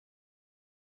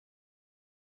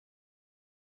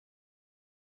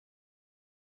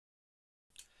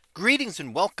Greetings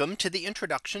and welcome to the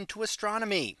introduction to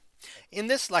astronomy. In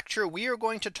this lecture, we are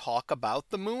going to talk about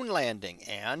the moon landing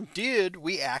and did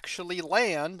we actually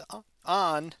land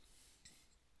on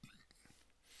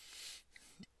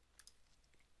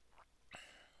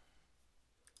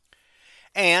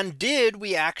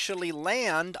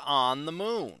the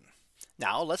moon?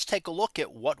 Now let's take a look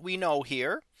at what we know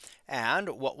here and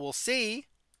what we'll see.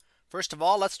 First of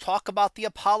all, let's talk about the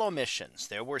Apollo missions.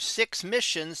 There were 6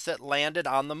 missions that landed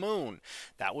on the moon.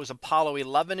 That was Apollo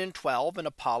 11 and 12 and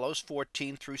Apollos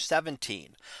 14 through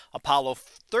 17. Apollo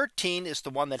 13 is the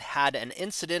one that had an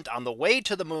incident on the way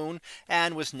to the moon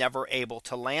and was never able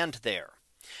to land there.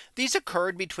 These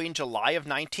occurred between July of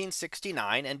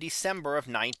 1969 and December of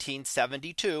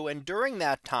 1972. And during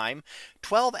that time,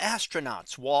 12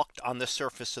 astronauts walked on the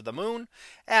surface of the moon,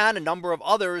 and a number of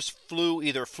others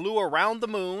either flew around the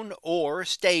moon or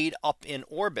stayed up in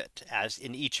orbit. As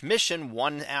in each mission,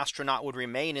 one astronaut would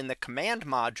remain in the command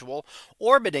module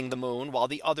orbiting the moon while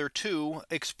the other 2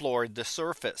 explored the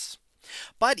surface.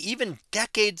 But even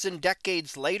decades and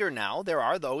decades later now, there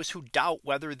are those who doubt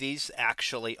whether these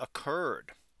actually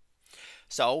occurred.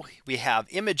 So we have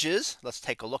images. Let's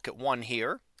take a look at one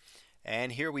here.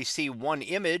 And here we see one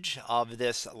image of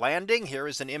this landing. Here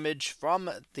is an image from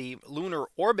the lunar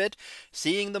orbit,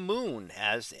 seeing the moon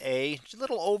as a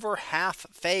little over half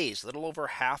phase, little over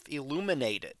half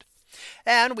illuminated.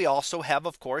 And we also have,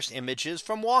 of course, images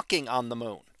from walking on the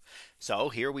moon. So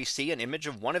here we see an image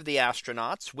of one of the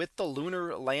astronauts with the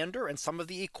lunar lander and some of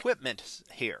the equipment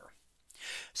here.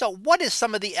 So what is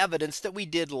some of the evidence that we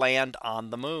did land on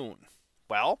the moon?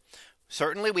 Well,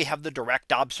 certainly we have the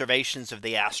direct observations of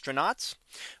the astronauts.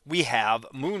 We have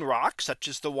moon rocks such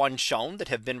as the one shown that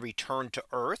have been returned to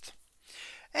Earth.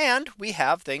 And we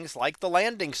have things like the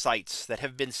landing sites that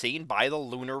have been seen by the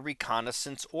Lunar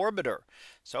Reconnaissance Orbiter.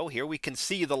 So here we can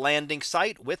see the landing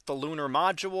site with the lunar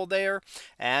module there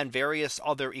and various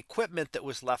other equipment that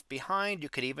was left behind. You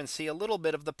could even see a little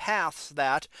bit of the paths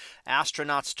that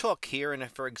astronauts took here,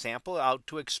 and for example, out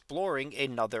to exploring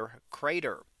another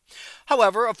crater.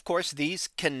 However, of course, these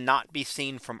cannot be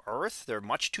seen from Earth. They're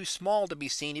much too small to be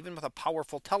seen even with a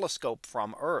powerful telescope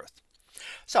from Earth.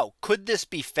 So could this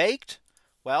be faked?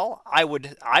 Well, I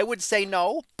would say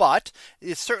no, but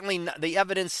it's certainly the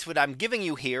evidence that I'm giving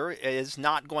you here is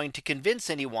not going to convince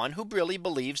anyone who really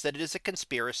believes that it is a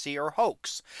conspiracy or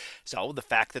hoax. So the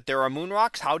fact that there are moon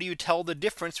rocks, how do you tell the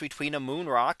difference between a moon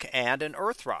rock and an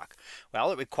Earth rock?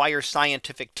 Well, it requires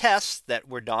scientific tests that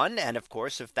were done. And of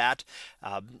course,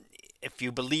 if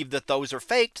you believe that those are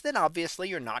faked, then obviously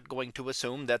you're not going to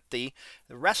assume that the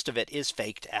rest of it is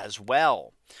faked as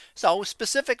well. So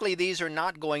specifically, these are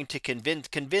not going to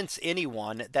convince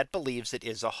anyone that believes it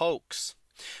is a hoax.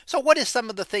 So what is some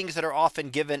of the things that are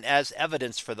often given as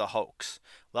evidence for the hoax?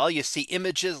 Well, you see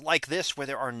images like this where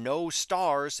there are no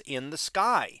stars in the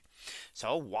sky.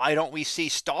 So why don't we see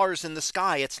stars in the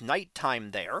sky? It's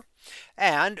nighttime there.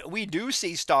 And we do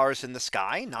see stars in the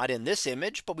sky, not in this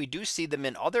image, but we do see them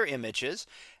in other images.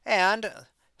 And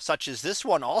such as this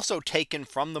one, also taken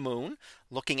from the moon,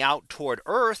 looking out toward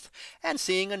Earth and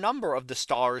seeing a number of the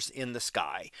stars in the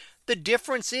sky. The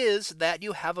difference is that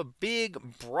you have a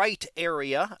big bright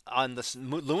area on the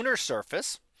lunar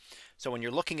surface. So when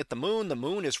you're looking at the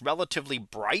moon is relatively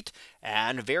bright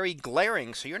and very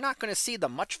glaring. So you're not going to see the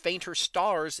much fainter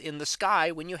stars in the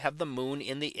sky when you have the moon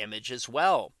in the image as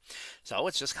well. So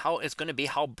it's just how it's going to be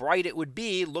how bright it would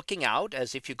be looking out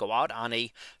as if you go out on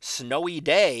a snowy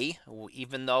day,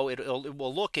 even though it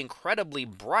will look incredibly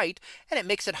bright, and it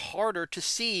makes it harder to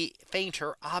see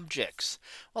fainter objects.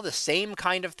 Well, the same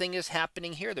kind of thing is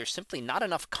happening here. There's simply not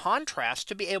enough contrast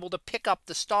to be able to pick up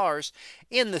the stars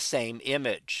in the same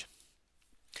image.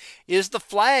 Is the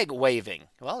flag waving?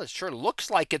 Well, it sure looks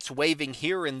like it's waving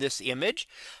here in this image.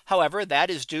 However, that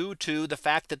is due to the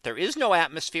fact that there is no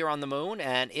atmosphere on the moon.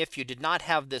 And if you did not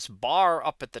have this bar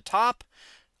up at the top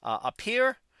up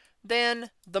here,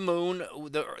 then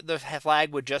the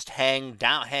flag would just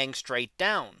hang straight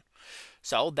down.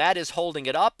 So that is holding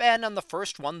it up. And on the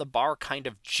first one, the bar kind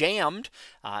of jammed,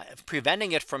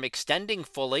 preventing it from extending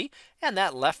fully. And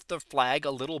that left the flag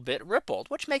a little bit rippled,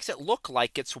 which makes it look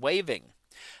like it's waving.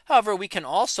 However, we can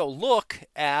also look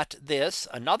at this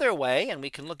another way, and we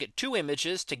can look at 2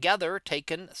 images together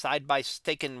taken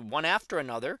one after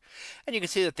another. And you can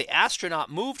see that the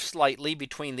astronaut moved slightly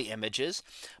between the images,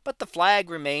 but the flag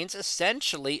remains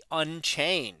essentially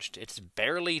unchanged. It's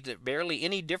barely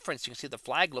any difference. You can see the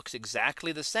flag looks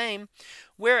exactly the same,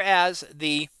 whereas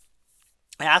the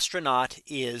astronaut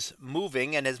is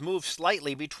moving and has moved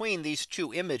slightly between these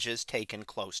 2 images taken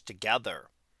close together.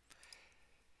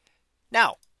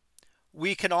 Now,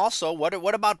 We can also, what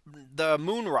about the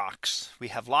moon rocks? We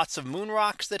have lots of moon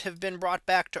rocks that have been brought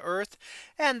back to Earth.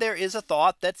 And there is a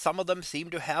thought that some of them seem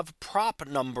to have prop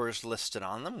numbers listed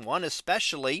on them. One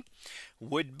especially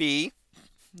would be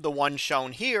the one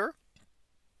shown here,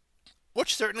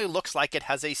 which certainly looks like it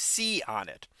has a C on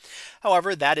it.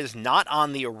 However, that is not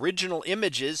on the original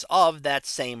images of that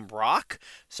same rock.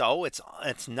 So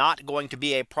it's not going to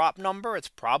be a prop number. It's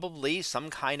probably some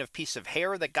kind of piece of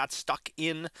hair that got stuck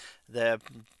in the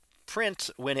print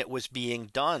when it was being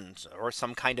done, or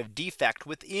some kind of defect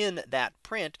within that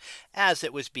print as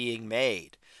it was being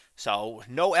made. So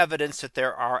no evidence that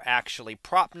there are actually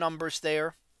prop numbers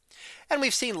there. And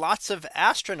we've seen lots of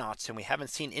astronauts, and we haven't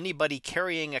seen anybody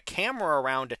carrying a camera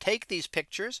around to take these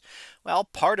pictures. Well,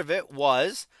 part of it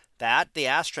was that the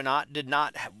astronaut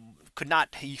could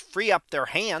not free up their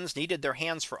hands, needed their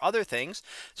hands for other things.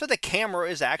 So the camera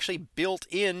is actually built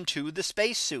into the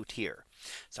spacesuit here.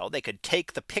 So they could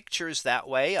take the pictures that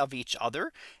way of each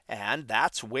other. And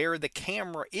that's where the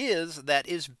camera is that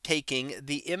is taking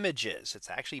the images. It's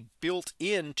actually built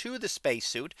into the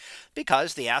spacesuit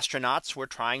because the astronauts were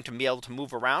trying to be able to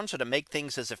move around. So to make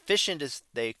things as efficient as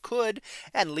they could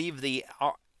and leave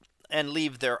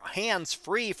their hands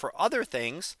free for other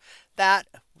things, that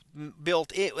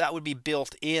would be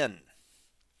built in.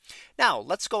 Now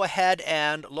let's go ahead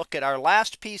and look at our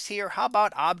last piece here. How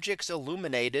about objects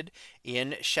illuminated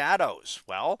in shadows?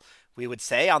 Well, we would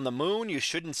say on the moon, you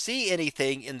shouldn't see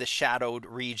anything in the shadowed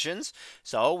regions.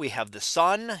 So we have the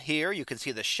sun here. You can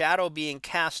see the shadow being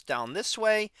cast down this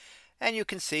way. And you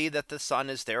can see that the sun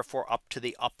is therefore up to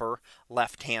the upper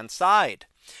left hand side.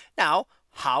 Now,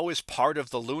 how is part of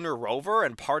the lunar rover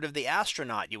and part of the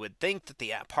astronaut? You would think that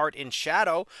the part in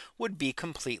shadow would be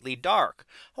completely dark.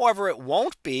 However, it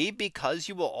won't be, because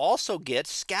you will also get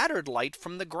scattered light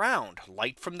from the ground.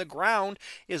 Light from the ground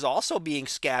is also being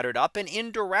scattered up and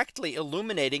indirectly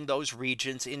illuminating those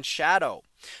regions in shadow.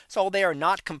 So they are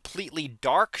not completely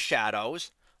dark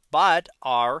shadows, but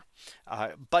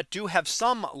do have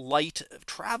some light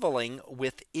traveling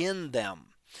within them.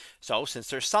 So since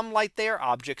there's some light there,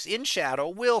 objects in shadow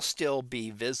will still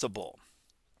be visible.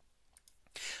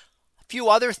 A few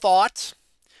other thoughts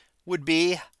would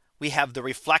be, we have the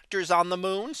reflectors on the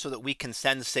moon so that we can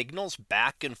send signals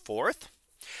back and forth.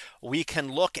 We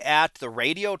can look at the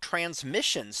radio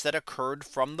transmissions that occurred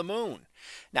from the moon.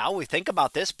 Now we think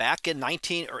about this back in late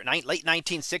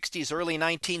 1960s, early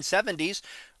 1970s.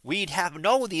 We'd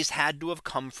know these had to have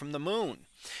come from the moon,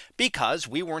 because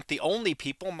we weren't the only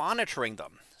people monitoring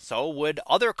them. So would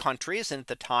other countries. And at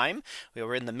the time, we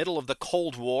were in the middle of the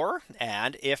Cold War.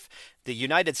 And if the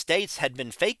United States had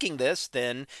been faking this,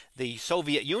 then the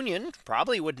Soviet Union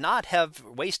probably would not have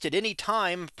wasted any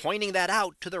time pointing that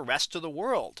out to the rest of the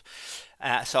world.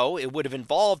 So it would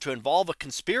have to involve a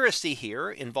conspiracy here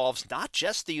involves not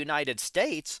just the United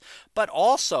States, but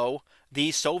also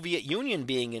the Soviet Union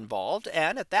being involved.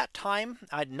 And at that time,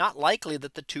 not likely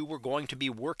that the two were going to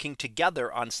be working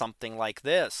together on something like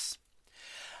this.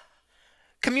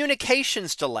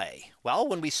 Communications delay. Well,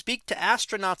 when we speak to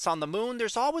astronauts on the moon,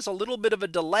 there's always a little bit of a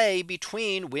delay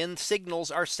between when signals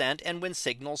are sent and when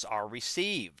signals are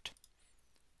received.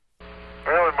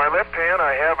 Well, in my left hand,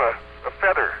 I have a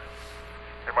feather.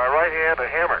 In my right hand, a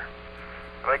hammer.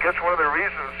 And I guess one of the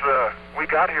reasons we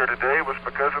got here today was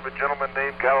because of a gentleman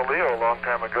named Galileo a long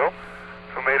time ago,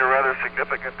 who made a rather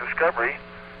significant discovery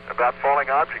about falling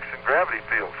objects in gravity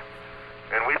fields.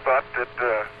 And we thought that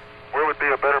where would be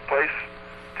a better place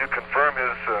to confirm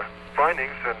his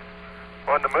findings than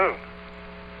on the moon.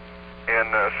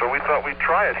 And so we thought we'd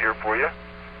try it here for you.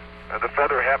 The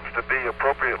feather happens to be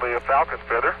appropriately a falcon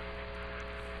feather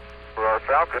for our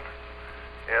falcon.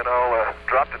 And I'll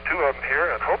drop the two of them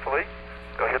here, and hopefully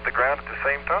they'll hit the ground at the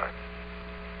same time.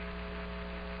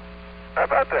 How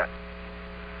about that?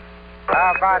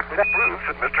 It proves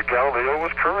that Mr. Galileo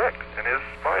was correct in his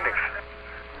findings.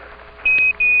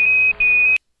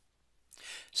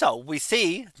 So we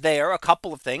see there a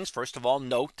couple of things. First of all,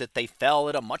 note that they fell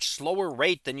at a much slower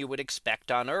rate than you would expect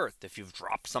on Earth. If you've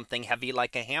dropped something heavy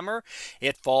like a hammer,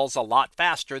 it falls a lot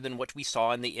faster than what we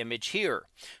saw in the image here.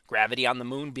 Gravity on the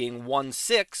moon being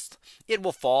 1/6, it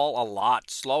will fall a lot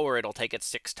slower. It'll take it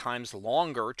 6 times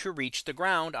longer to reach the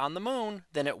ground on the moon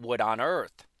than it would on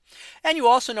Earth. And you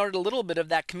also noted a little bit of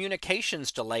that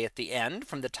communications delay at the end.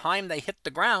 From the time they hit the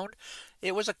ground,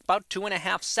 it was about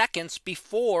 2.5 seconds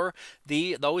before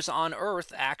those on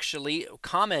Earth actually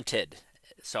commented.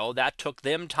 So that took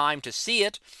them time to see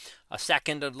it, a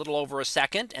little over a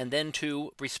second, and then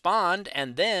to respond,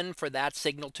 and then for that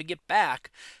signal to get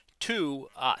back to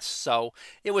us. So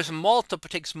it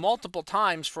takes multiple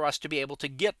times for us to be able to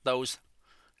get those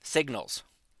signals.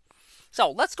 So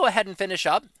let's go ahead and finish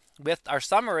up with our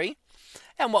summary.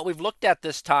 And what we've looked at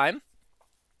this time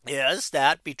is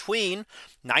that between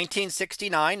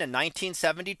 1969 and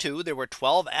 1972, there were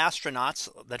 12 astronauts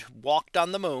that walked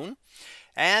on the moon.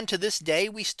 And to this day,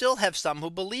 we still have some who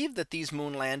believe that these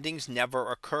moon landings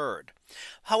never occurred.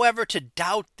 However, to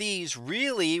doubt these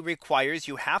really requires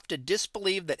you have to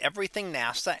disbelieve that everything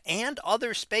NASA and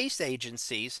other space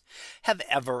agencies have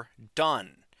ever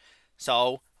done.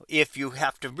 So if you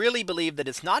have to really believe that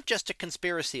it's not just a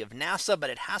conspiracy of NASA,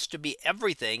 but it has to be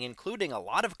everything, including a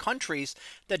lot of countries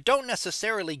that don't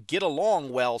necessarily get along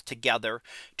well together,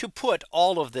 to put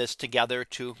all of this together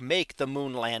to make the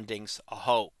moon landings a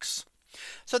hoax.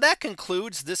 So that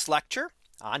concludes this lecture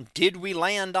on Did We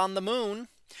Land on the Moon?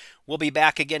 We'll be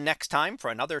back again next time for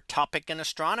another topic in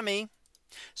astronomy.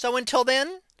 So until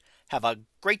then, have a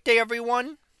great day,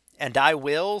 everyone, and I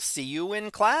will see you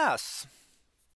in class.